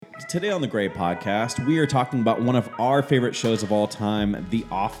Today on the Gray Podcast, we are talking about one of our favorite shows of all time, The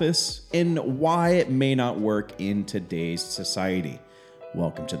Office, and why it may not work in today's society.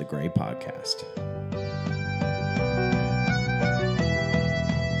 Welcome to the Gray Podcast.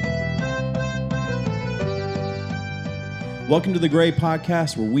 Welcome to the Gray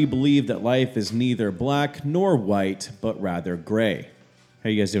Podcast, where we believe that life is neither black nor white, but rather gray. How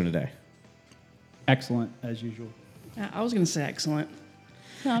are you guys doing today? Excellent, as usual. I was going to say excellent.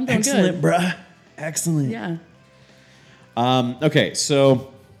 No, I'm doing Excellent, good. bruh. Excellent. Yeah. Okay,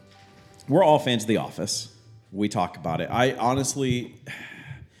 so we're all fans of The Office. We talk about it. I'm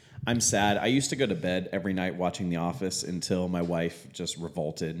sad. I used to go to bed every night watching The Office until my wife just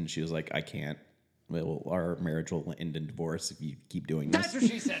revolted, and she was like, I can't. Our marriage will end in divorce if you keep doing this. That's what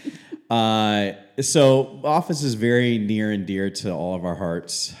she said. So Office is very near and dear to all of our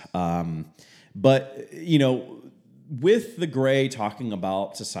hearts. But, you know, with the Gray talking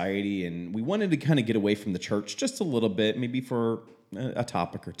about society, and we wanted to kind of get away from the church just a little bit, maybe for a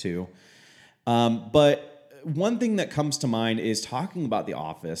topic or two. But one thing that comes to mind is talking about The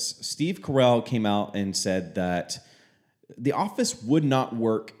Office. Steve Carell came out and said that The Office would not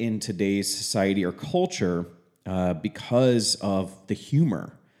work in today's society or culture because of the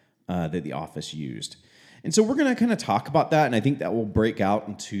humor that The Office used. And so we're going to kind of talk about that, and I think that will break out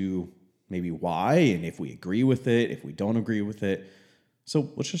into maybe why, and if we agree with it, if we don't agree with it.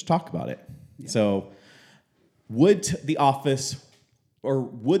 So let's just talk about it. Yeah. So would The Office,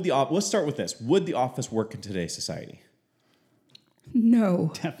 let's start with this. Would The Office work in today's society?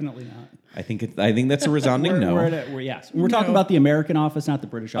 No. Definitely not. I think that's a resounding no. We're talking about the American Office, not the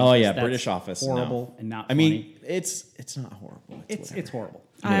British Office. Oh yeah, That's British Office. horrible no. and not. I funny. mean, it's not horrible. It's horrible.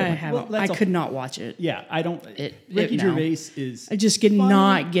 I could not watch it. Yeah, I don't. no. Ricky Gervais is. I just could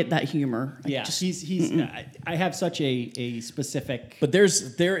not get that humor. He's. I have such a specific. But there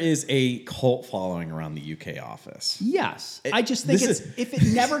is a cult following around the UK Office. Yes, I just think if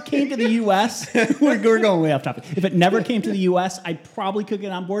it never came to the U.S., we're going way off topic. If it never came to the U.S., I probably could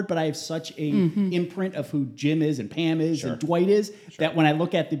get on board. But I have such a imprint of who Jim is and Pam is and Dwight is that when I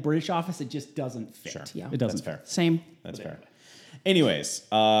look at the British Office, it just doesn't fit. Sure. Yeah. It doesn't That's fair. Same. That's fair. Anyways,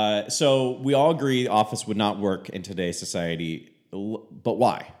 so we all agree Office would not work in today's society, but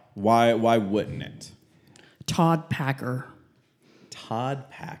why? Why wouldn't it? Todd Packer. Todd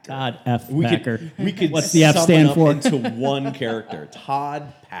Packer. Todd F. Packer. We could What's the F sum stand it up for? into one character.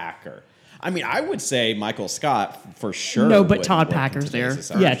 Todd Packer. I mean, I would say Michael Scott for sure. No, but wouldn't Todd work in Packer's today's there.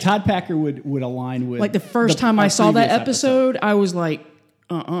 society. Yeah, Todd Packer would align with. Like the first time I saw that previous episode, I was like,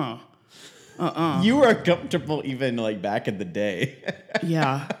 You were comfortable even like back in the day.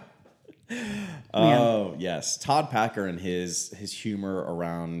 Yeah. Oh, yes. Todd Packer and his humor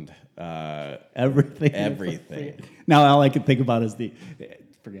around everything. Now all I can think about is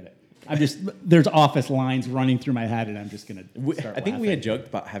forget it. There's Office lines running through my head, and I'm just gonna. I think we had joked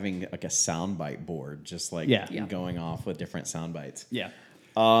about having like a soundbite board, just like going off with different sound bites. Yeah.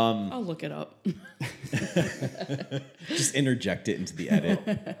 I'll look it up. Just interject it into the edit.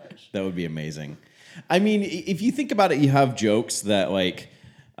 That would be amazing. I mean, if you think about it, you have jokes that like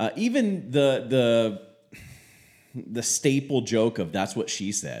even the staple joke of "that's what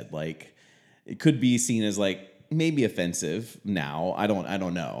she said," like it could be seen as like maybe offensive now. I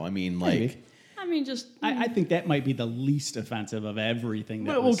don't know. I mean, like. Maybe. I mean, just I think that might be the least offensive of everything.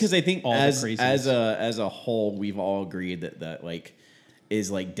 Well, because I think all as the a whole, we've all agreed that like is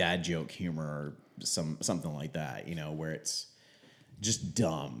like dad joke humor or something like that, you know, where it's just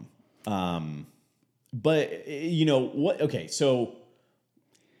dumb. But you know what? Okay, so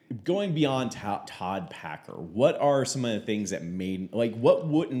going beyond Todd Packer, what are some of the things that made like what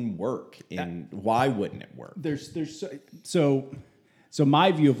wouldn't work and why wouldn't it work? So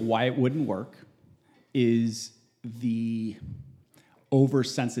my view of why it wouldn't work is the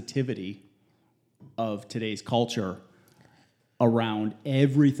oversensitivity of today's culture around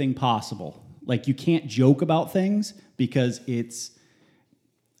everything possible. Like you can't joke about things because it's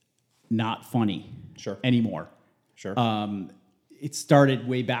not funny anymore. Sure. It started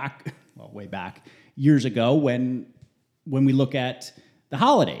way back years ago when we look at the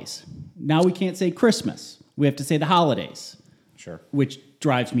holidays. Now we can't say Christmas. We have to say the holidays. Sure. Which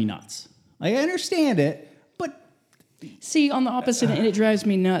drives me nuts. Like, I understand it, but... See, on the opposite end, it drives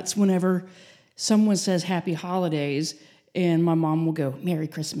me nuts whenever someone says Happy Holidays and my mom will go, Merry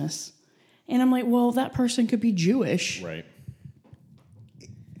Christmas. And I'm like, well, that person could be Jewish. Right.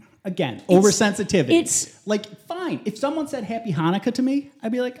 Again, oversensitivity. It's like, fine. If someone said Happy Hanukkah to me,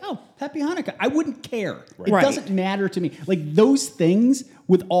 I'd be like, oh, Happy Hanukkah. I wouldn't care. Right. It doesn't matter to me. Like, those things,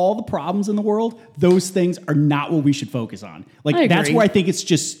 with all the problems in the world, those things are not what we should focus on. Like, that's where I think it's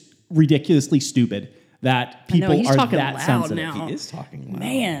just ridiculously stupid that people he's are talking that loud sensitive. now. He is talking loud.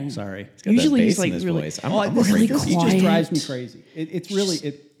 Man, Sorry. He's got that usually bass he's like in his really, voice. I'm really afraid he quiet. just drives me crazy. It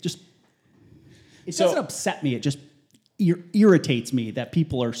So- doesn't upset me. It just irritates me that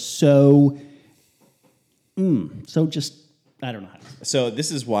people are so just, I don't know how to say it. So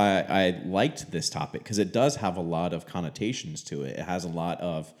this is why I liked this topic, because it does have a lot of connotations to it. It has a lot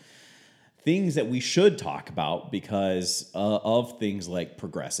of things that we should talk about because of things like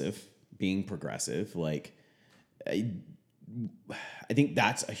being progressive. Like, I think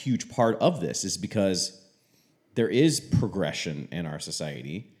that's a huge part of this, is because there is progression in our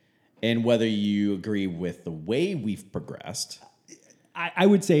society. And whether you agree with the way we've progressed, I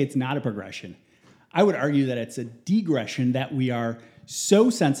would say it's not a progression. I would argue that it's a degression, that we are so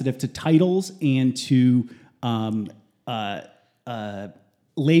sensitive to titles and to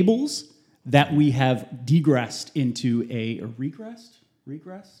labels that we have regressed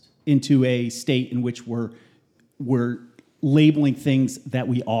into a state in which we're labeling things that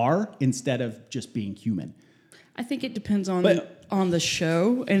we are instead of just being human. I think it depends on the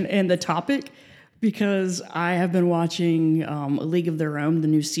show and the topic, because I have been watching A League of Their Own, the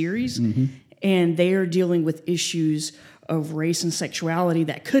new series, and they are dealing with issues of race and sexuality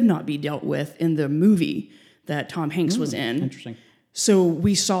that could not be dealt with in the movie that Tom Hanks was in. Interesting. So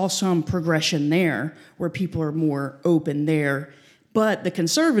we saw some progression there where people are more open there. But the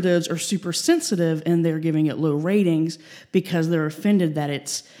conservatives are super sensitive and they're giving it low ratings because they're offended that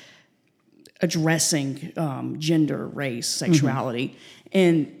it's addressing gender, race, sexuality.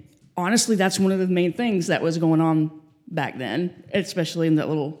 And honestly, that's one of the main things that was going on back then, especially in that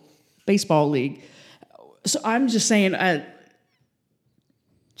little baseball league. So I'm just saying,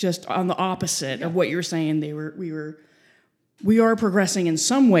 just on the opposite of what you're saying, we are progressing in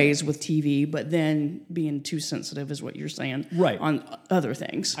some ways with TV, but then being too sensitive is what you're saying, right, on other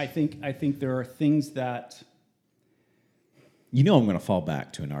things. I think there are things that, I'm going to fall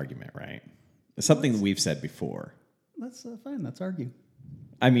back to an argument, right? It's something that we've said before. That's fine. Let's argue.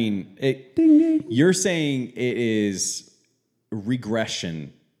 I mean, Ding, ding. You're saying it is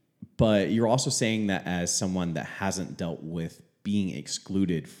regression, but you're also saying that as someone that hasn't dealt with being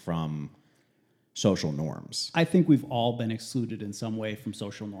excluded from social norms. I think we've all been excluded in some way from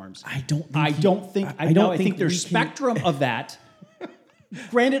social norms. I don't think I think there's spectrum of that.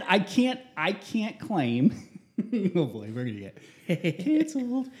 Granted, I can't claim. Oh boy, we're gonna get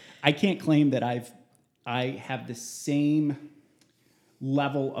canceled. I can't claim that I have the same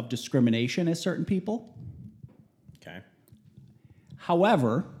level of discrimination as certain people. Okay.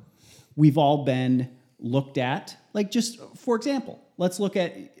 However, we've all been looked at. Like, just for example, let's look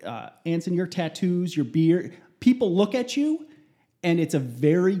at Anson, your tattoos, your beard. People look at you, and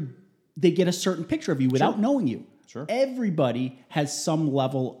they get a certain picture of you without knowing you. Sure. Everybody has some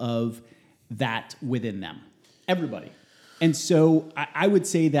level of that within them. Everybody. And so I would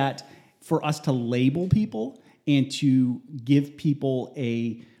say that for us to label people and to give people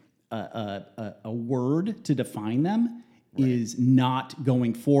a word to define them is not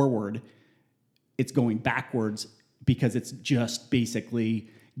going forward. It's going backwards, because it's just basically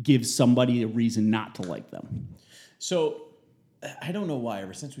gives somebody a reason not to like them. So I don't know why,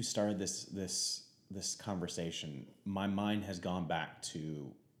 ever since we started this conversation, my mind has gone back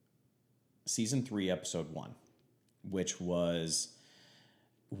to season 3, episode 1, which was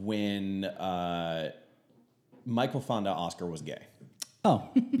when Michael found out Oscar was gay. Oh,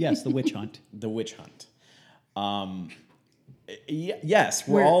 yes, the witch hunt. The witch hunt. Yes,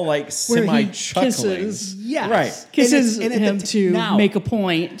 we're all like semi-chuckling. Kisses. Yes. Right. Kisses And him to now, make a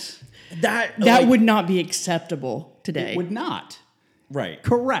point. That Would not be acceptable today. it would not. Right.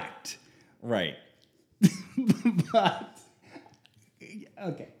 Correct. Right. But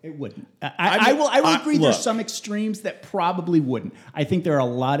okay, it wouldn't. I will agree. Look, there's some extremes that probably wouldn't. I think there are a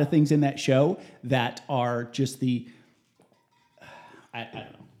lot of things in that show that are just the. I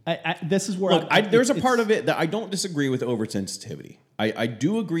don't know. This is where there's a part of it that I don't disagree with oversensitivity. I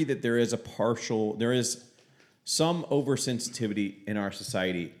do agree that there is some oversensitivity in our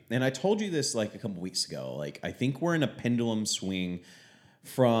society. And I told you this like a couple weeks ago. Like, I think we're in a pendulum swing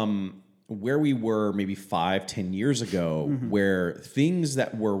from where we were maybe 5-10 years ago, where things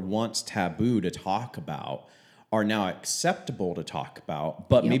that were once taboo to talk about are now acceptable to talk about,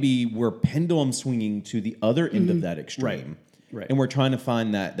 but maybe we're pendulum swinging to the other end of that extreme. Right. And we're trying to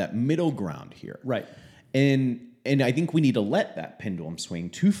find that middle ground here. Right. And I think we need to let that pendulum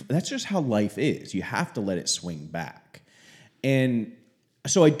swing that's just how life is. You have to let it swing back. And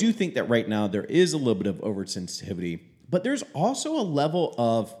so I do think that right now there is a little bit of oversensitivity, but there's also a level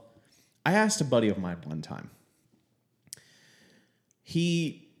of, I asked a buddy of mine one time.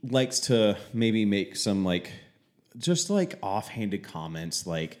 He likes to maybe make some like just like offhanded comments.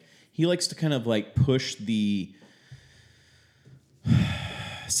 Like he likes to kind of like push the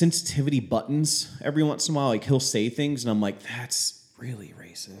sensitivity buttons every once in a while. Like he'll say things and I'm like, that's really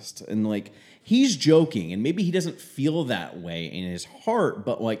racist. And like he's joking and maybe he doesn't feel that way in his heart,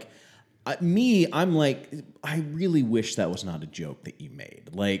 but like I'm like, I really wish that was not a joke that you made.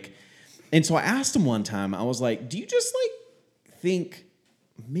 Like, and so I asked him one time, I was like, do you just like think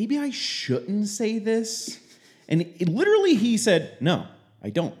maybe I shouldn't say this? And literally he said, no, I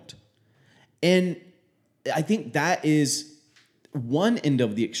don't. And I think that is one end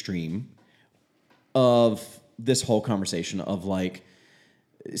of the extreme of this whole conversation of like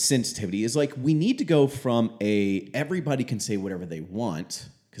sensitivity is like, we need to go from everybody can say whatever they want,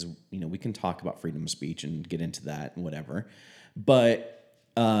 because, we can talk about freedom of speech and get into that and whatever. But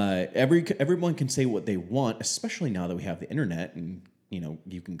everyone can say what they want, especially now that we have the internet and,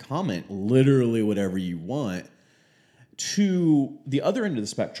 you can comment literally whatever you want, to the other end of the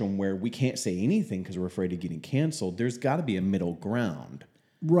spectrum where we can't say anything because we're afraid of getting canceled. There's got to be a middle ground.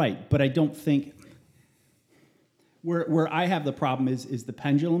 Right. But I don't think where I have the problem is the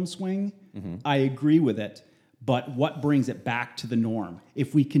pendulum swing. Mm-hmm. I agree with it. But what brings it back to the norm?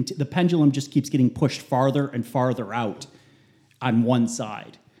 If we the pendulum just keeps getting pushed farther and farther out on one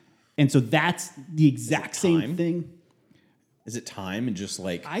side. And so that's the exact same thing. Is it time and just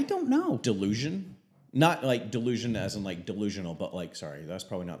like... I don't know. Delusion? Not like delusion as in like delusional, but like, sorry, that's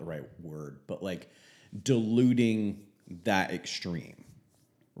probably not the right word, but like diluting that extreme,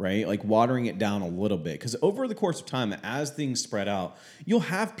 right? Like watering it down a little bit. Because over the course of time, as things spread out, you'll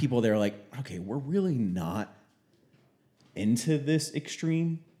have people that are like, okay, we're really not into this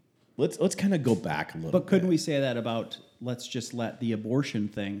extreme. Let's kind of go back a little bit. But couldn't we say that about let's just let the abortion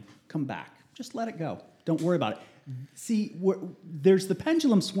thing come back? Just let it go. Don't worry about it. See, there's the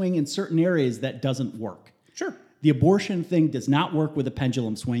pendulum swing in certain areas that doesn't work. Sure. The abortion thing does not work with a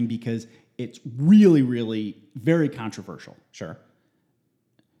pendulum swing because it's really, really very controversial. Sure.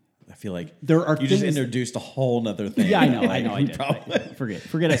 I feel like there are you just introduced a whole nother thing. Yeah, I know I did.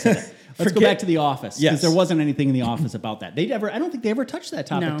 Forget I said that. Let's go back to The Office. Yes. Because there wasn't anything in The Office about that. I don't think they ever touched that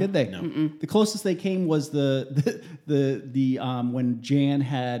topic, did they? No. Mm-mm. The closest they came was the when Jan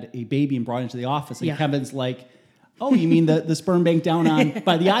had a baby and brought it into the office, and Kevin's like, oh, you mean the sperm bank down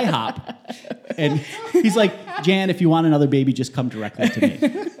by the IHOP? And he's like, Jan, if you want another baby, just come directly to me.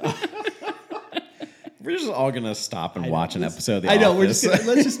 We're just all gonna stop and watch an episode of The Office. I know.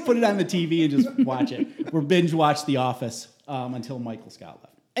 Let's just put it on the TV and just watch it. We're binge watch The Office until Michael Scott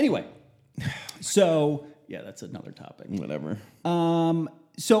left. Anyway, so yeah, that's another topic. Whatever.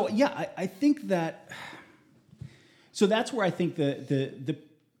 So yeah, I think that. So that's where I think the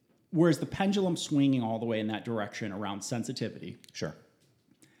whereas the pendulum swinging all the way in that direction around sensitivity. Sure.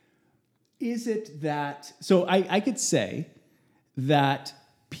 Is it that? So I could say that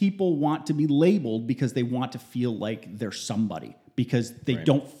people want to be labeled because they want to feel like they're somebody, because they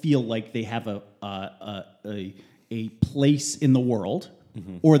don't feel like they have a place in the world,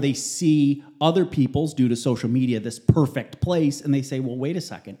 or they see other people's, due to social media, this perfect place, and they say, well, wait a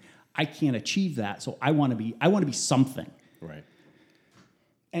second, I can't achieve that, so I want to be something. Right.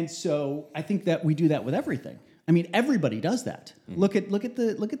 And so I think that we do that with everything. I mean, everybody does that. Look at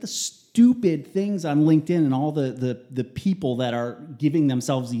the stupid things on LinkedIn and all the people that are giving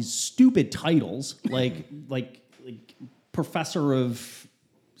themselves these stupid titles, like professor of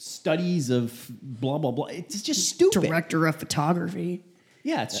studies of blah blah blah. It's just stupid. Director of photography.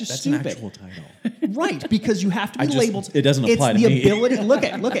 Yeah, it's just that's stupid. An actual title. Right, because you have to be labeled. It doesn't apply to me. It's the ability. Look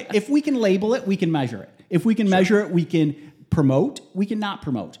at. If we can label it, we can measure it. If we can measure it, we can promote, we can not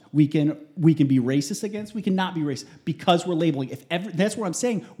promote. We can be racist against, we can not be racist, because we're labeling. That's what I'm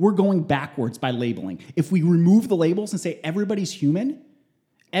saying. We're going backwards by labeling. If we remove the labels and say everybody's human,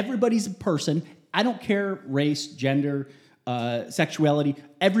 everybody's a person, I don't care race, gender, sexuality,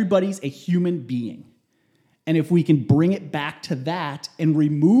 everybody's a human being. And if we can bring it back to that and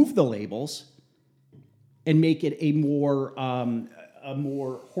remove the labels and make it a more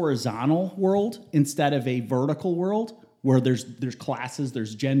horizontal world instead of a vertical world, where there's classes,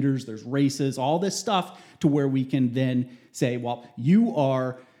 there's genders, there's races, all this stuff, to where we can then say, well, you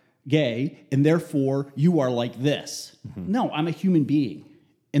are gay, and therefore you are like this. Mm-hmm. No, I'm a human being,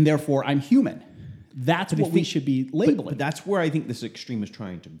 and therefore I'm human. That's what we should be labeling. But that's where I think this extreme is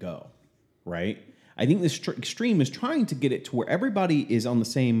trying to go, right? I think this extreme is trying to get it to where everybody is on the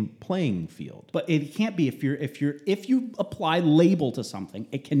same playing field. But it can't be if you apply label to something,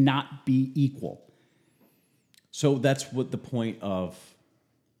 it cannot be equal. So that's what the point of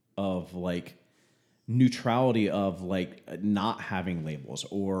like neutrality of like not having labels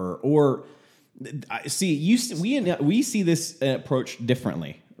or see we see this approach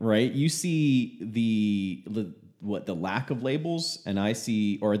differently, right? You see the lack of labels, and I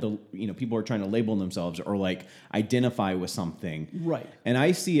see, or people are trying to label themselves or like identify with something, right? And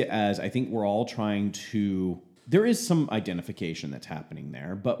I see it as, I think we're all trying to. There is some identification that's happening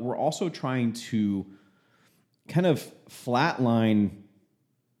there, but we're also trying to kind of flatline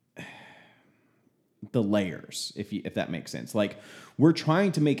the layers, if that makes sense. Like, we're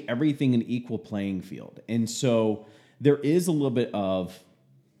trying to make everything an equal playing field. And so there is a little bit of,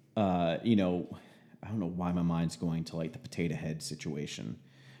 I don't know why my mind's going to like the potato head situation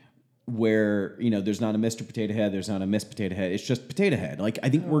where, there's not a Mr. Potato Head, there's not a Miss Potato Head. It's just Potato Head. Like, I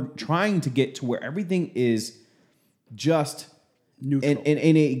think we're trying to get to where everything is just neutral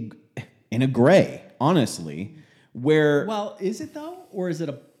in a gray, honestly, where. Well, is it though?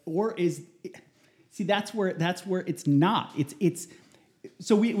 See, that's where it's not. It's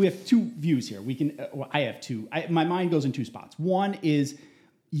so we have two views here. I have two. My mind goes in two spots. One is,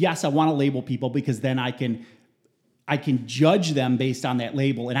 yes, I want to label people because then I can judge them based on that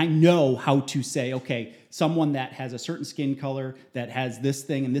label, and I know how to say, okay, someone that has a certain skin color, that has this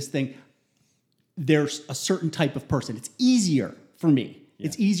thing and this thing, there's a certain type of person. It's easier for me. Yeah.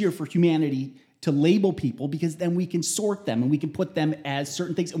 It's easier for humanity to label people because then we can sort them and we can put them as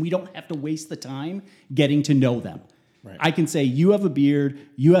certain things, and we don't have to waste the time getting to know them. Right. I can say, you have a beard,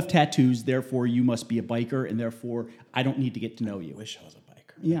 you have tattoos, therefore you must be a biker, and therefore I don't need to get to know you. I wish I was a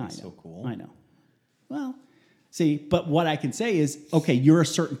biker. Yeah, That's so cool. I know. Well, see, but what I can say is, okay, you're a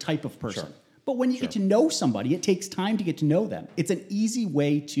certain type of person. Sure. But when you get to know somebody, it takes time to get to know them. It's an easy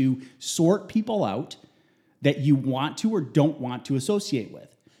way to sort people out that you want to or don't want to associate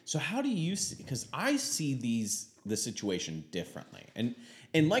with. So how do you see? Because I see the situation differently, and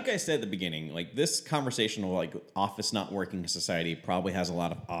like I said at the beginning, like this conversation of like office not working in society probably has a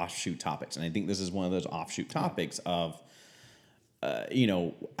lot of offshoot topics, and I think this is one of those offshoot topics of,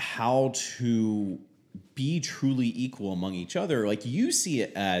 how to be truly equal among each other. Like, you see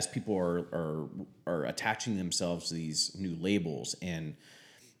it as people are attaching themselves to these new labels and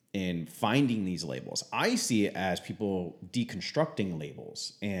finding these labels. I see it as people deconstructing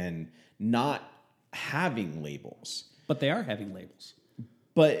labels and not having labels. But they are having labels.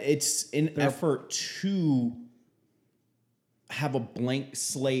 But it's an effort to have a blank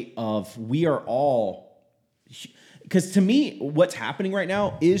slate of, we are all. Because to me, what's happening right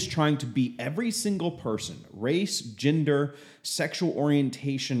now is trying to be every single person, race, gender, sexual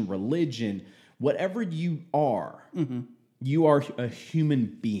orientation, religion, whatever you are. Mm-hmm. You are a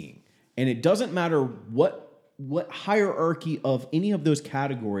human being, and it doesn't matter what hierarchy of any of those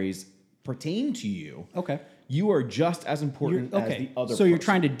categories pertain to you. Okay, you are just as important as the other. So you're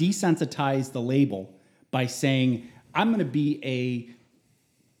trying to desensitize the label by saying, I'm going to be a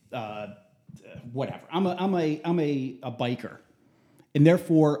whatever. I'm a biker, and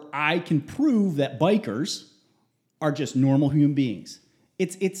therefore I can prove that bikers are just normal human beings.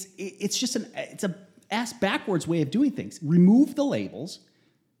 It's just a ass backwards way of doing things. Remove the labels.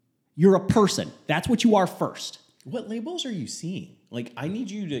 You're a person. That's what you are first. What labels are you seeing? Like, I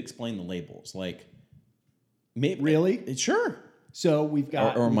need you to explain the labels. Like, maybe, really? Sure. So we've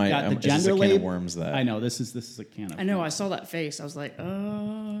got the gender label. Worms that I know this is a can of. I know. I saw that face. I was like,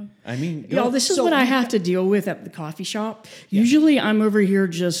 I mean, this is what I have to deal with at the coffee shop. Yeah. Usually, I'm over here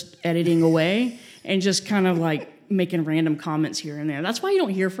just editing away and just kind of like making random comments here and there. That's why you don't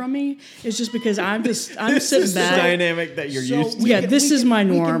hear from me. It's just because I'm sitting back. This is the dynamic that you're used to. Yeah, this is my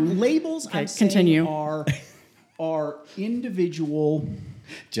norm. Labels, okay, continue. Are individual.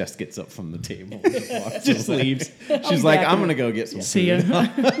 Jess gets up from the table, just leaves. She's like, "I'm gonna go get some food." See ya.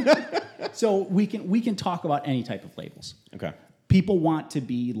 So we can talk about any type of labels. Okay. People want to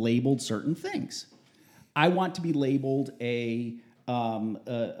be labeled certain things. I want to be labeled a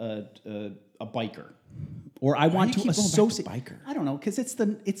biker. Or I want to associate biker. I don't know, because it's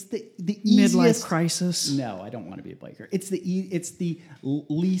the easiest midlife crisis. No, I don't want to be a biker. It's the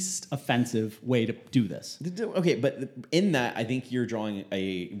least offensive way to do this. Okay, but in that, I think you're drawing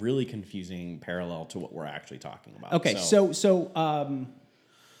a really confusing parallel to what we're actually talking about. Okay, so you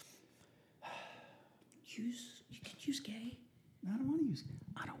can use gay. I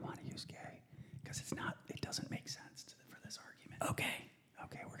don't want to use gay because it doesn't make sense for this argument. Okay,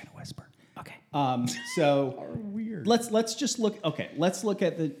 we're gonna whisper. Okay. So weird. Let's just look. Okay, let's look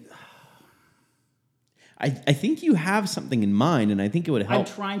at the. I think you have something in mind, and I think it would help.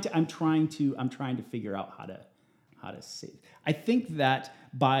 I'm trying to figure out how to say. I think that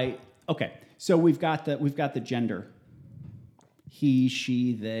so we've got the gender he,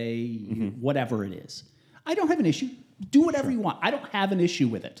 she, they, whatever it is. I don't have an issue. Do whatever you want. I don't have an issue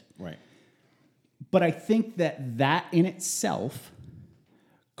with it. Right. But I think that in itself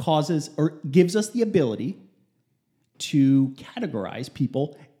causes or gives us the ability to categorize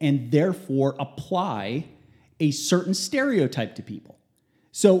people and therefore apply a certain stereotype to people.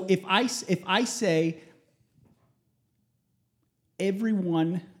 So if I say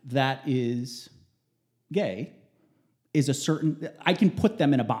everyone that is gay is a certain, I can put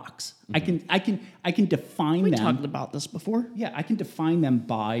them in a box. Mm-hmm. I can define them. We talked about this before. Yeah, I can define them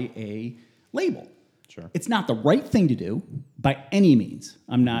by a label. Sure. It's not the right thing to do by any means.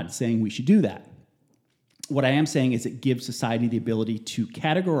 I'm not saying we should do that. What I am saying is it gives society the ability to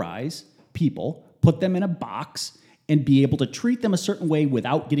categorize people, put them in a box, and be able to treat them a certain way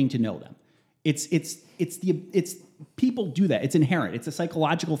without getting to know them. It's people do that. It's inherent. It's a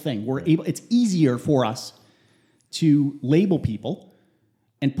psychological thing. It's easier for us to label people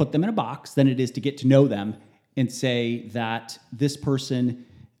and put them in a box than it is to get to know them and say that this person,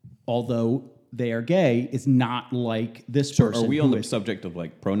 although they are gay, is not like this person. Are we on the subject of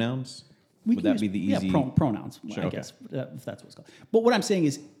like pronouns? Would that be the easy? Yeah, pronouns, sure, I guess, if that's what it's called. But what I'm saying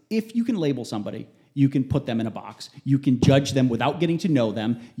is, if you can label somebody, you can put them in a box. You can judge them without getting to know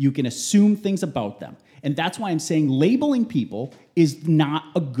them. You can assume things about them. And that's why I'm saying labeling people is not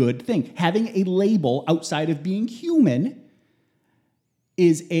a good thing. Having a label outside of being human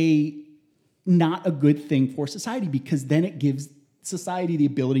is not a good thing for society, because then it gives society the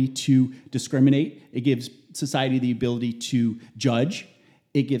ability to discriminate. It gives society the ability to judge.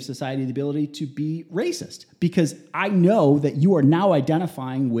 It gives society the ability to be racist, because I know that you are now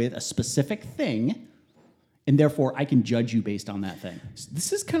identifying with a specific thing, and therefore I can judge you based on that thing.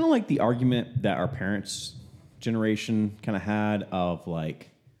 This is kind of like the argument that our parents' generation kind of had of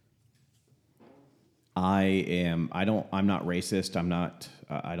like, I'm not racist.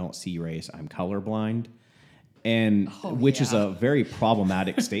 I don't see race. I'm colorblind. And which is a very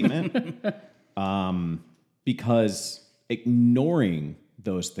problematic statement, because ignoring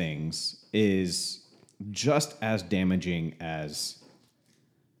those things is just as damaging as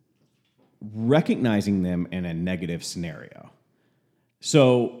recognizing them in a negative scenario.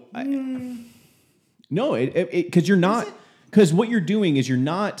 So, no, because you're not, because what you're doing is you're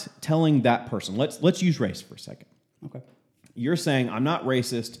not telling that person. Let's use race for a second. Okay. You're saying I'm not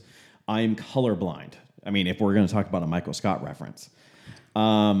racist. I'm colorblind. I mean, if we're going to talk about a Michael Scott reference.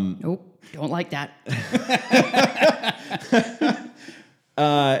 Nope, don't like that.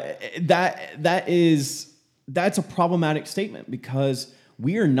 That's a problematic statement, because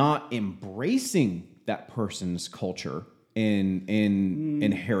we are not embracing that person's culture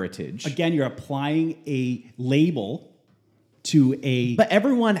and heritage. Again, you're applying a label to a. But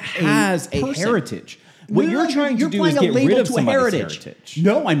everyone has a heritage. What you're trying to do is get rid of somebody's heritage.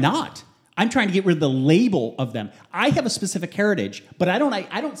 No, I'm not. I'm trying to get rid of the label of them. I have a specific heritage, but I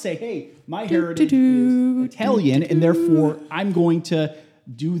don't say, hey, my heritage is Italian, and therefore I'm going to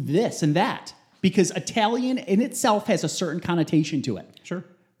do this and that. Because Italian in itself has a certain connotation to it. Sure.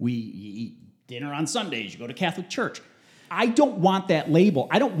 You eat dinner on Sundays, you go to Catholic church. I don't want that label.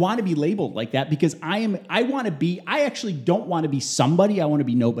 I don't want to be labeled like that, because I actually don't want to be somebody. I want to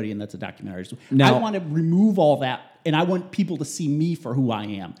be nobody, and that's a documentary. So I want to remove all that. And I want people to see me for who I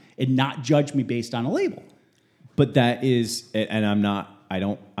am and not judge me based on a label. But that is, and I'm not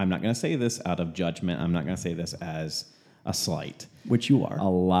going to say this out of judgment. I'm not going to say this as a slight. Which you are. A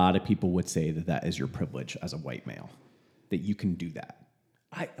lot of people would say that is your privilege as a white male, that you can do that.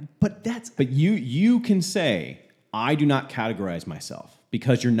 But you can say, I do not categorize myself,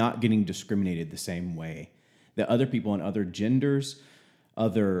 because you're not getting discriminated the same way that other people and other genders,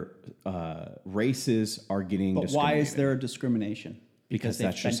 other races are getting discriminated. But why is there a discrimination? Because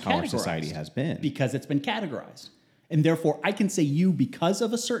that's just how our society has been. Because it's been categorized. And therefore, I can say you because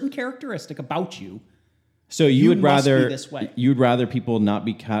of a certain characteristic about you. So you would rather this way. You'd rather people not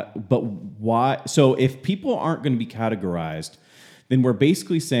be but why? So if people aren't going to be categorized, then we're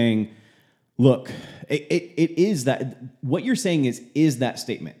basically saying, look, it is that what you're saying is that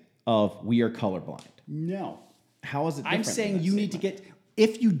statement of we are colorblind. No. How is it different? I'm saying you need to get,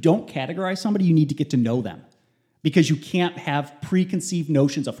 if you don't categorize somebody, you need to get to know them. Because you can't have preconceived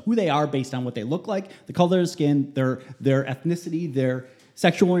notions of who they are based on what they look like, the color of their skin, their ethnicity, their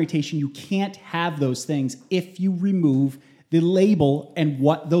sexual orientation. You can't have those things if you remove the label and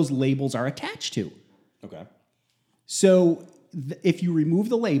what those labels are attached to. Okay. So if you remove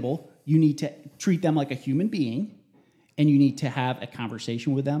the label, you need to treat them like a human being, and you need to have a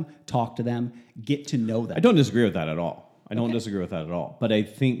conversation with them, talk to them, get to know them. I don't disagree with that at all. I don't disagree with that at all. But I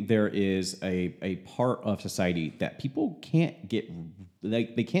think there is a part of society that people can't get,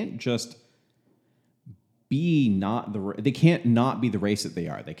 like, they can't just be they can't not be the race that they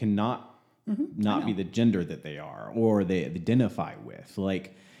are. They cannot not be the gender that they are or they identify with.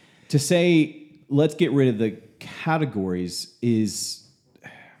 Like, to say, let's get rid of the categories is,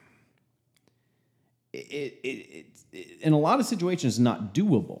 it in a lot of situations, not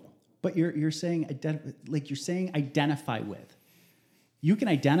doable. But you're saying identify with. You can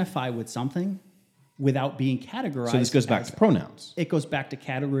identify with something without being categorized. So this goes back to pronouns. It goes back to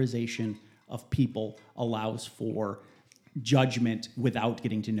categorization of people, allows for judgment without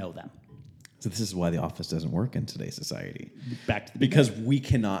getting to know them. So this is why the office doesn't work in today's society. Back to the because we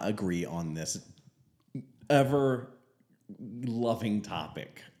cannot agree on this ever loving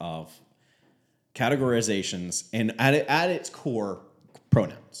topic of categorizations, and at its core,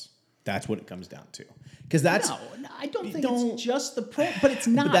 pronouns. That's what it comes down to. Because that's no, I don't think it's just the but it's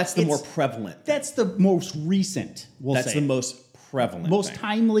not. But that's the more prevalent. That's the most recent. That's the most prevalent, most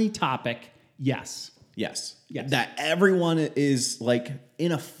timely topic. Yes. Yes. That everyone is like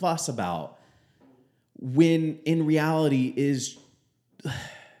in a fuss about, when in reality is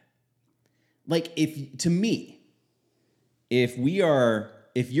like, if you're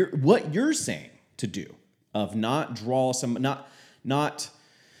what you're saying to do of not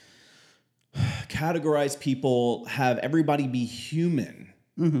categorize people, have everybody be human.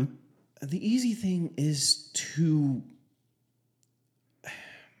 Mm-hmm. The easy thing is to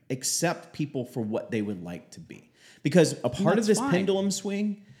accept people for what they would like to be. Because a part of this pendulum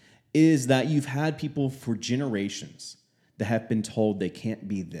swing is that you've had people for generations that have been told they can't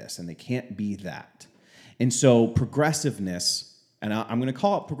be this and they can't be that. And so progressiveness, and I'm going to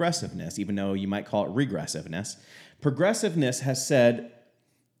call it progressiveness, even though you might call it regressiveness. Progressiveness has said,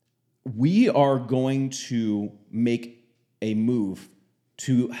 we are going to make a move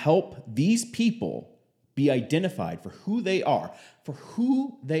to help these people be identified for who they are,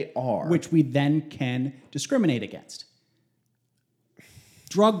 which we then can discriminate against.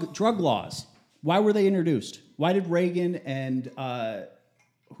 Drug laws. Why were they introduced? Why did Reagan and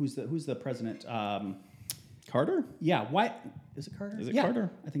who's the president? Carter? Yeah. Why is it Carter? Is it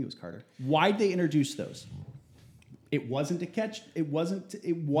Carter? I think it was Carter. Why'd they introduce those? It wasn't a catch. It was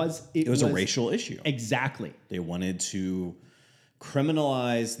a racial issue. Exactly. They wanted to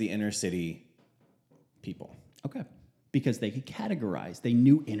criminalize the inner city people. Okay. Because they could categorize. They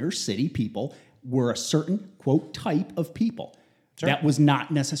knew inner city people were a certain, quote, type of people. Sure. That was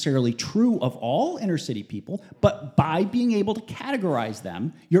not necessarily true of all inner city people, but by being able to categorize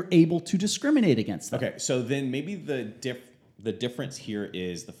them, you're able to discriminate against them. Okay, so then maybe the difference here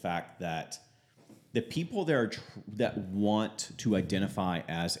is the fact that the people that want to identify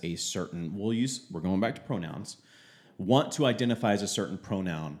as a certain, we're going back to pronouns, want to identify as a certain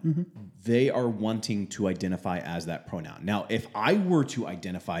pronoun, mm-hmm. They are wanting to identify as that pronoun. Now, if I were to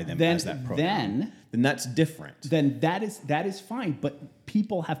identify them as that pronoun, then that's different. Then that is fine. But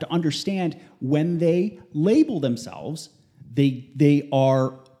people have to understand, when they label themselves, they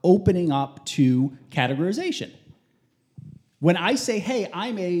are opening up to categorization. When I say, "Hey,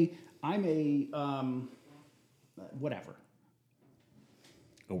 I'm a whatever."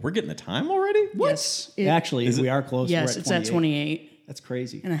 Oh, we're getting the time already? What? Yes. Actually, we are close. Yes, it's at 28. That's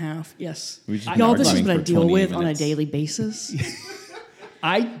crazy. And a half, yes. Y'all, this is what I deal with on a daily basis.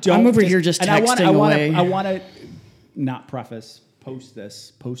 I'm over here just texting away. I want to not post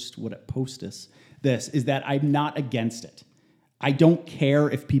this is that I'm not against it. I don't care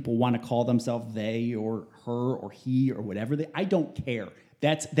if people want to call themselves they or her or he or whatever. I don't care.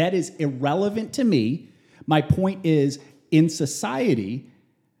 That is irrelevant to me. My point is, in society,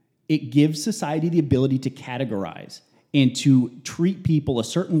 it gives society the ability to categorize and to treat people a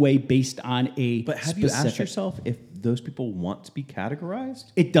certain way based on a But have you asked yourself if those people want to be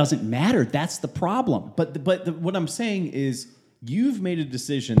categorized? It doesn't matter. That's the problem. But what I'm saying is, you've made a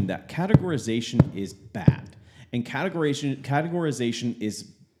decision that categorization is bad, and categorization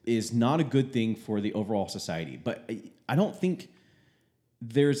is not a good thing for the overall society. But I don't think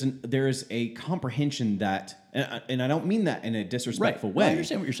there's a comprehension that, and I don't mean that in a disrespectful way. I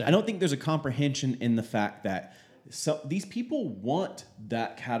understand what you're saying. I don't think there's a comprehension in the fact that these people want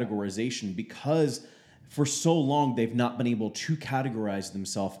that categorization because for so long they've not been able to categorize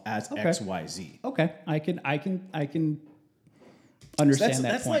themselves as X, Y, Z. Okay, I can understand that.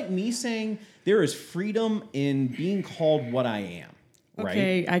 That's point. like me saying there is freedom in being called what I am. Right?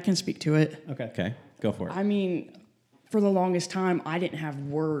 Okay, I can speak to it. Okay, go for it. I mean, for the longest time, I didn't have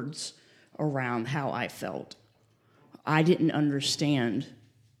words around how I felt. I didn't understand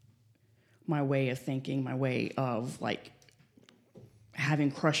my way of thinking, my way of like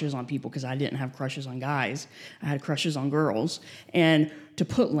having crushes on people because I didn't have crushes on guys. I had crushes on girls. And to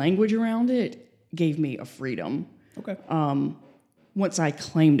put language around it gave me a freedom. Okay. Once I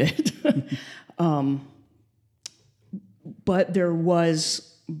claimed it. But there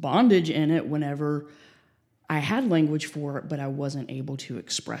was bondage in it whenever I had language for it, but I wasn't able to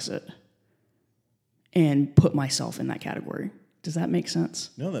express it and put myself in that category. Does that make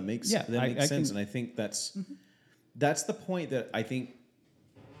sense? No, that makes sense. And I think that's the point that I think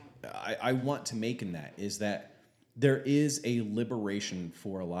I want to make in that, is that there is a liberation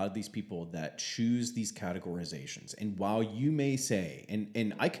for a lot of these people that choose these categorizations. And while you may say,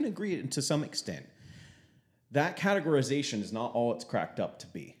 and I can agree to some extent, that categorization is not all it's cracked up to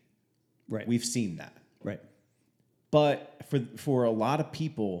be. Right. We've seen that. Right. But for a lot of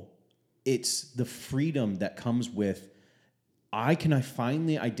people, it's the freedom that comes with, I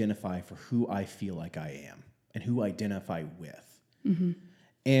finally identify for who I feel like I am and who I identify with. Mm-hmm.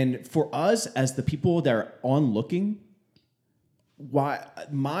 And for us as the people that are onlooking, why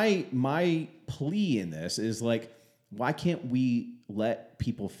my plea in this is like, why can't we let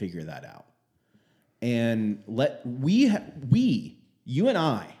people figure that out? And you and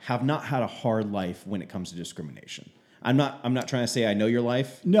I have not had a hard life when it comes to discrimination. I'm not trying to say I know your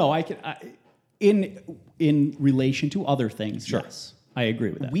life. No, in relation to other things. Sure. Yes, I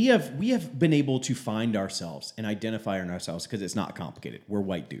agree with that. We have been able to find ourselves and identify in ourselves because it's not complicated. We're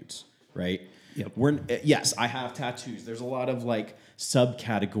white dudes, right? Yep. Yes, I have tattoos. There's a lot of like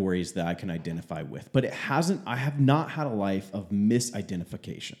subcategories that I can identify with, but I have not had a life of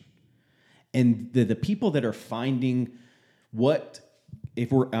misidentification. And the people that are finding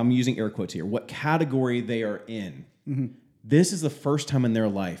I'm using air quotes here, what category they are in, mm-hmm. This is the first time in their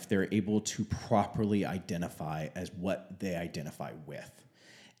life they're able to properly identify as what they identify with.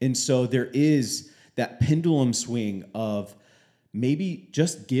 And so there is that pendulum swing of maybe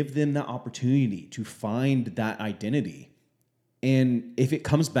just give them the opportunity to find that identity. And if it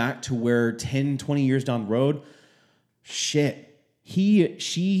comes back to where 10, 20 years down the road, shit, they...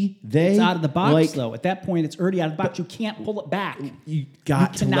 It's out of the box, though. At that point, it's already out of the box. You can't pull it back. You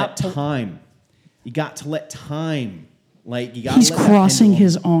got to let time. You got to let time... He's crossing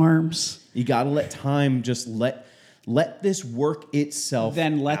his arms. You got to let time just let this work itself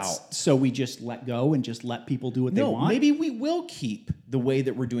out. So we just let go and just let people do what they want? Maybe we will keep the way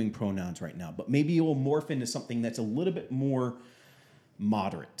that we're doing pronouns right now, but maybe it will morph into something that's a little bit more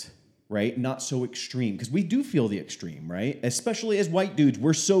moderate, right? Not so extreme, because we do feel the extreme, right? Especially as white dudes,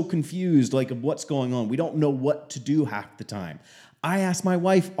 we're so confused of what's going on. We don't know what to do half the time. I ask my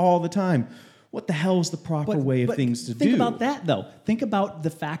wife all the time, what the hell is the proper way of things to do? Think about that, though. Think about the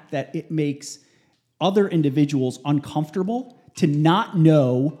fact that it makes other individuals uncomfortable to not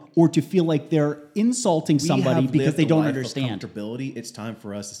know or to feel like they're insulting somebody because they don't understand. Comfortability. It's time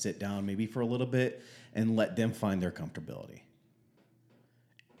for us to sit down maybe for a little bit and let them find their comfortability.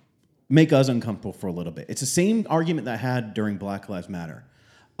 Make us uncomfortable for a little bit. It's the same argument that I had during Black Lives Matter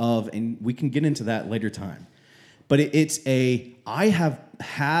and we can get into that later time. But I have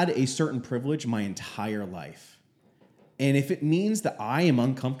had a certain privilege my entire life. And if it means that I am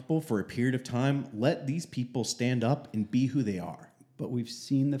uncomfortable for a period of time, let these people stand up and be who they are. But we've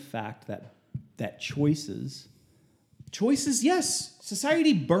seen the fact that choices, yes.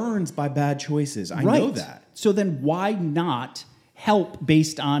 Society burns by bad choices. I know that. So then why not help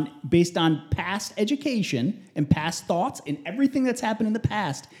based on past education and past thoughts and everything that's happened in the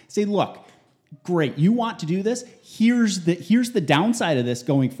past? Say, look, great, you want to do this? Here's the downside of this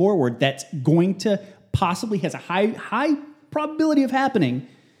going forward that's going to possibly has a high probability of happening.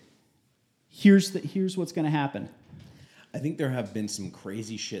 Here's what's going to happen. I think there have been some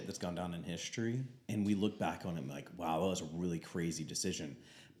crazy shit that's gone down in history, and we look back on it like, wow, that was a really crazy decision.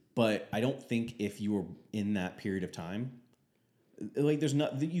 But I don't think if you were in that period of time,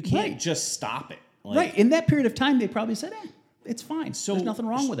 you can't just stop it. Right. In that period of time, they probably said, it's fine. So there's nothing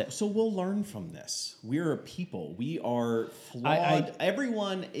wrong with it. So we'll learn from this. We're a people. We are flawed.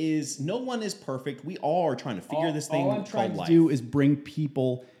 No one is perfect. We all are trying to figure this thing out. All I'm trying to do is bring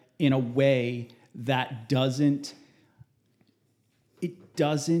people in a way that doesn't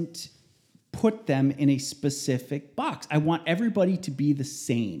put them in a specific box. I want everybody to be the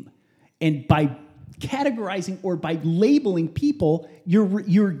same. And by categorizing or by labeling people,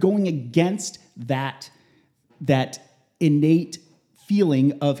 you're going against that innate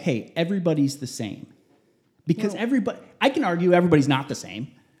feeling of, hey, everybody's the same. Because I can argue everybody's not the same,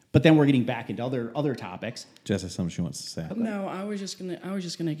 but then we're getting back into other topics. Jess has something she wants to say. No, I was just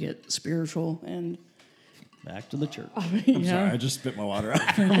gonna get spiritual and Back to the church. I'm sorry, I just spit my water out.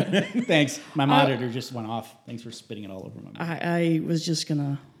 Thanks. My monitor just went off. Thanks for spitting it all over my mouth. I was just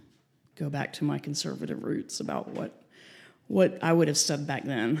gonna go back to my conservative roots about what I would have said back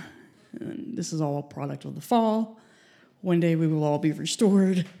then. And this is all a product of the fall. One day we will all be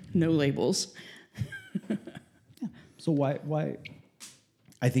restored. No labels. So why?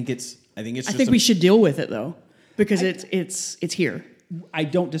 I think we should deal with it though, because it's here. I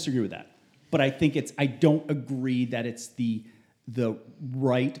don't disagree with that, but I don't agree that it's the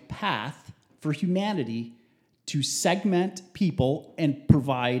right path for humanity to segment people and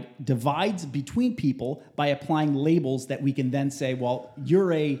provide divides between people by applying labels that we can then say, well,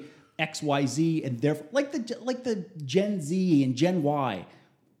 you're a XYZ, and therefore, like the Gen Z and Gen Y,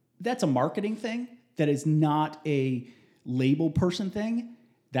 that's a marketing thing. That is not a label person thing.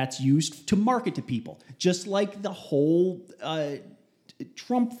 That's used to market to people. Just like the whole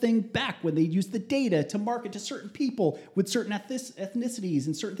Trump thing back when they used the data to market to certain people with certain ethnicities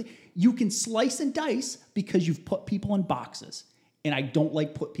and certain things. You can slice and dice because you've put people in boxes. And I don't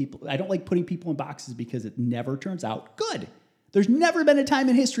like putting people in boxes because it never turns out good. There's never been a time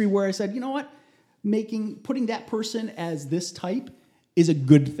in history where I said, you know what? Putting that person as this type is a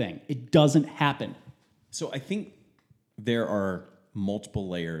good thing. It doesn't happen. So I think there are multiple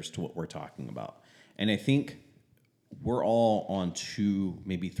layers to what we're talking about. And I think we're all on 2,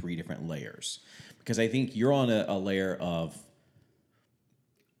 maybe 3 different layers. Because I think you're on a layer of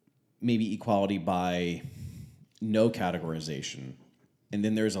maybe equality by no categorization. And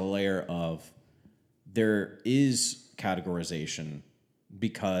then there's a layer of there is categorization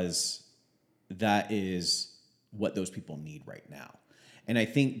because that is what those people need right now. And I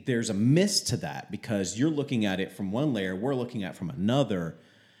think there's a miss to that because you're looking at it from one layer, we're looking at it from another.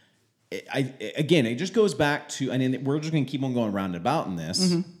 Again, it just goes back to, and we're just going to keep on going round and about in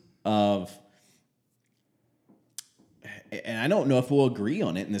this, of, and I don't know if we'll agree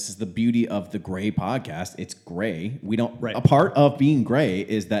on it, and this is the beauty of the Gray podcast. It's gray. We don't, right. A part of being gray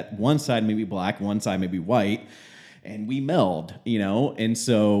is that one side may be black, one side may be white, and we meld, and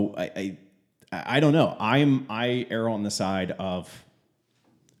so I don't know. I err on the side of,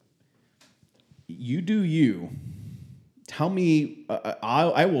 you do you. Tell me,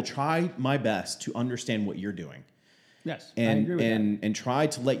 I will try my best to understand what you're doing. Yes, and, I agree with that. And try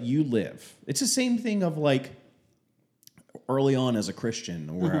to let you live. It's the same thing of like early on as a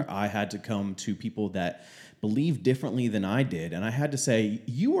Christian where I had to come to people that believed differently than I did. And I had to say,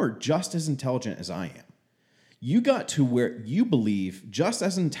 you are just as intelligent as I am. You got to where you believe just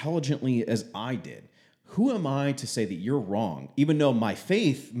as intelligently as I did. Who am I to say that you're wrong? Even though my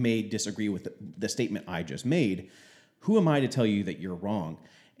faith may disagree with the statement I just made, who am I to tell you that you're wrong?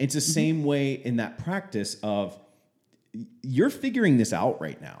 It's the same way in that practice of you're figuring this out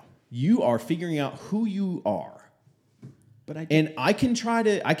right now. You are figuring out who you are. But I can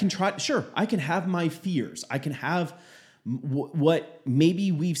try, sure, I can have my fears. I can have what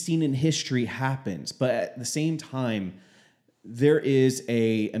maybe we've seen in history happens. But at the same time, there is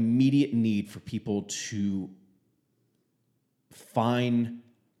a immediate need for people to find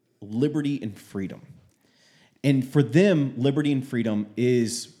liberty and freedom. And for them, liberty and freedom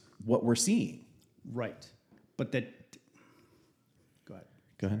is what we're seeing. Right. But that...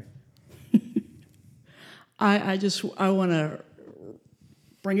 Go ahead. I want to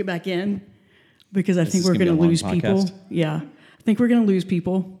bring it back in because I think we're going to lose people. Yeah. I think we're going to lose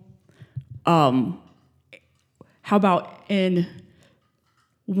people. How about in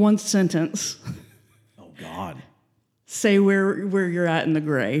one sentence? Oh, God. Say where you're at in the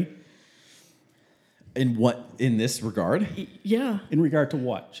gray. In this regard? Yeah. In regard to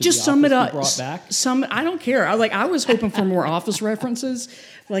what? Should just sum it up. Brought back? I don't care. I was hoping for more Office references.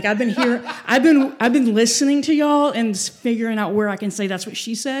 Like I've been listening to y'all and figuring out where I can say that's what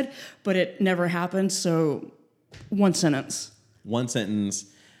she said, but it never happened. So one sentence.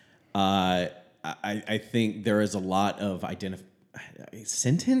 I think there is a lot of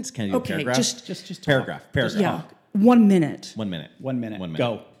sentence. Can you do paragraph? Just paragraph. Just yeah. 1 minute. 1 minute. 1 minute.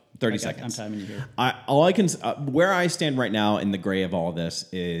 Go. 30 seconds. I'm timing you here. Where I stand right now in the gray of all this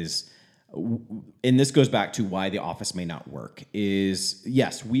is, and this goes back to why the office may not work, is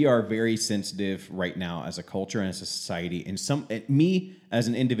yes, we are very sensitive right now as a culture and as a society. And me as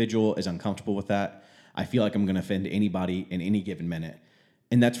an individual is uncomfortable with that. I feel like I'm going to offend anybody in any given minute.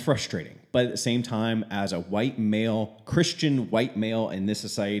 And that's frustrating. But at the same time, as a white male, Christian white male in this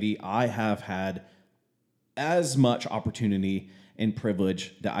society, I have had as much opportunity and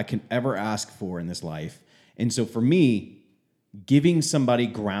privilege that I can ever ask for in this life. And so for me, giving somebody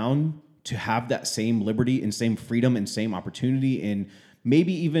ground to have that same liberty and same freedom and same opportunity and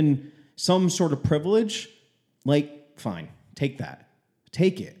maybe even some sort of privilege like, fine, take that.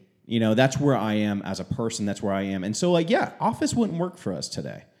 Take it. You know, that's where I am as a person. That's where I am. And so, like, yeah, Office wouldn't work for us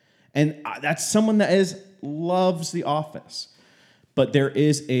today. And that's someone that loves The Office. But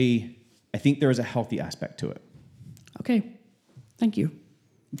I think there is a healthy aspect to it. Okay. Thank you.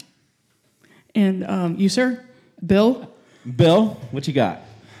 And you, sir? Bill? Bill, what you got?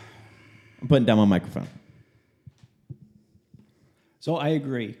 I'm putting down my microphone. So I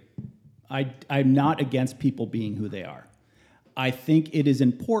agree. I'm not against people being who they are. I think it is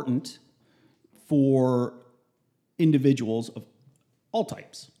important for individuals of all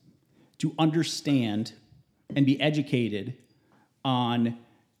types to understand and be educated on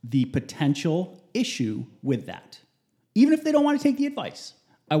the potential issue with that. Even if they don't want to take the advice,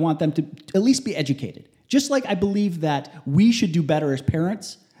 I want them to at least be educated. Just like I believe that we should do better as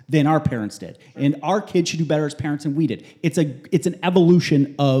parents than our parents did, and our kids should do better as parents than we did. It's an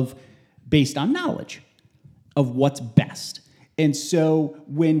evolution based on knowledge of what's best. And so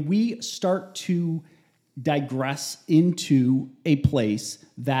when we start to digress into a place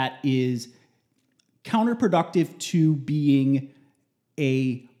that is counterproductive to being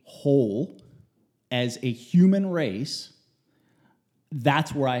a whole as a human race,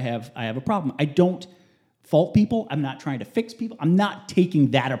 that's where I have a problem. I don't fault people. I'm not trying to fix people. I'm not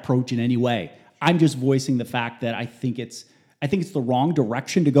taking that approach in any way. I'm just voicing the fact that I think it's the wrong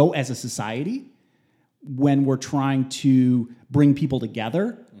direction to go as a society when we're trying to bring people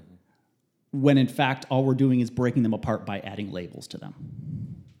together, when in fact all we're doing is breaking them apart by adding labels to them.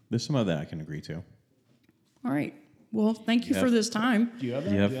 There's some of that I can agree to. All right. Well, thank you for this time. Do you have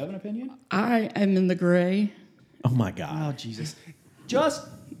an opinion? I am in the gray. Oh my God. Oh, Jesus. Just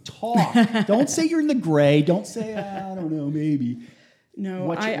talk. Don't say you're in the gray. Don't say, I don't know, maybe. No,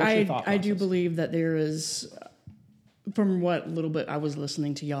 What's your thought I do process? believe that there is, from what little bit I was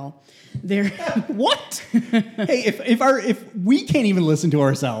listening to y'all, there. What? Hey, if we can't even listen to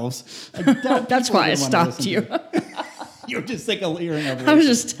ourselves, That's why I stopped you. You're just sick of hearing our voices. I was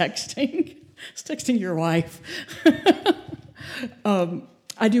just texting. I was texting your wife.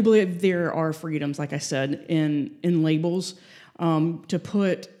 I do believe there are freedoms, like I said, in labels, to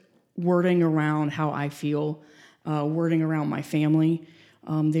put wording around how I feel, wording around my family.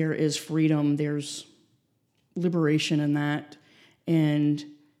 There is freedom. There's liberation in that, and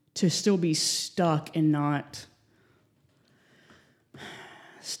to still be stuck and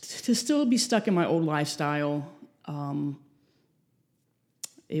to still be stuck in my old lifestyle.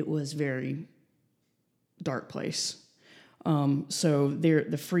 It was very dark place. So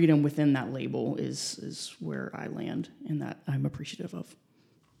the freedom within that label is where I land, and that I'm appreciative of.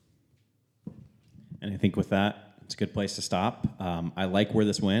 And I think with that, it's a good place to stop. I like where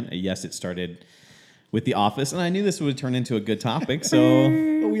this went. Yes, it started with The Office, and I knew this would turn into a good topic. So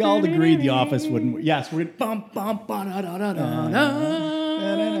But we all agreed The Office wouldn't. Yes, we're Bum, bum, ba, da, da, da, da, da,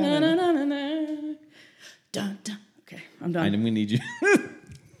 da. Okay, I'm done. I'm gonna need you.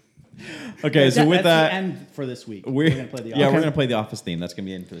 Okay, so with that's that, the end for this week. We're gonna play the Office. yeah, we're gonna play The Office theme. That's gonna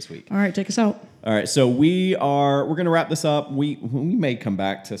be in for this week. All right, take us out. All right, so we're gonna wrap this up. We may come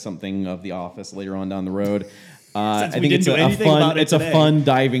back to something of The Office later on down the road. I think it's a fun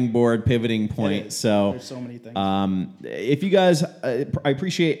diving board pivoting point. So there's so many things. if you guys, I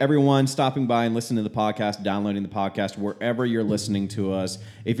appreciate everyone stopping by and listening to the podcast, downloading the podcast wherever you're listening to us.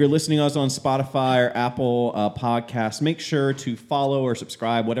 If you're listening to us on Spotify or Apple Podcasts, make sure to follow or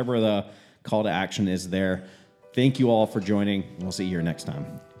subscribe, whatever the call to action is there. Thank you all for joining. We'll see you here next time.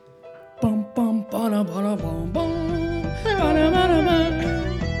 Bum, bum, ba-da, ba-da, bum, bum, ba-da, ba-da, ba.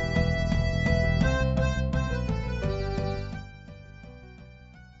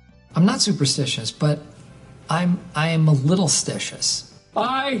 I'm not superstitious, but I am a little stitious.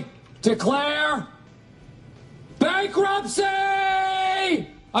 I declare bankruptcy!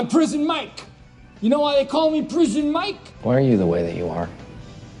 I'm Prison Mike. You know why they call me Prison Mike? Why are you the way that you are?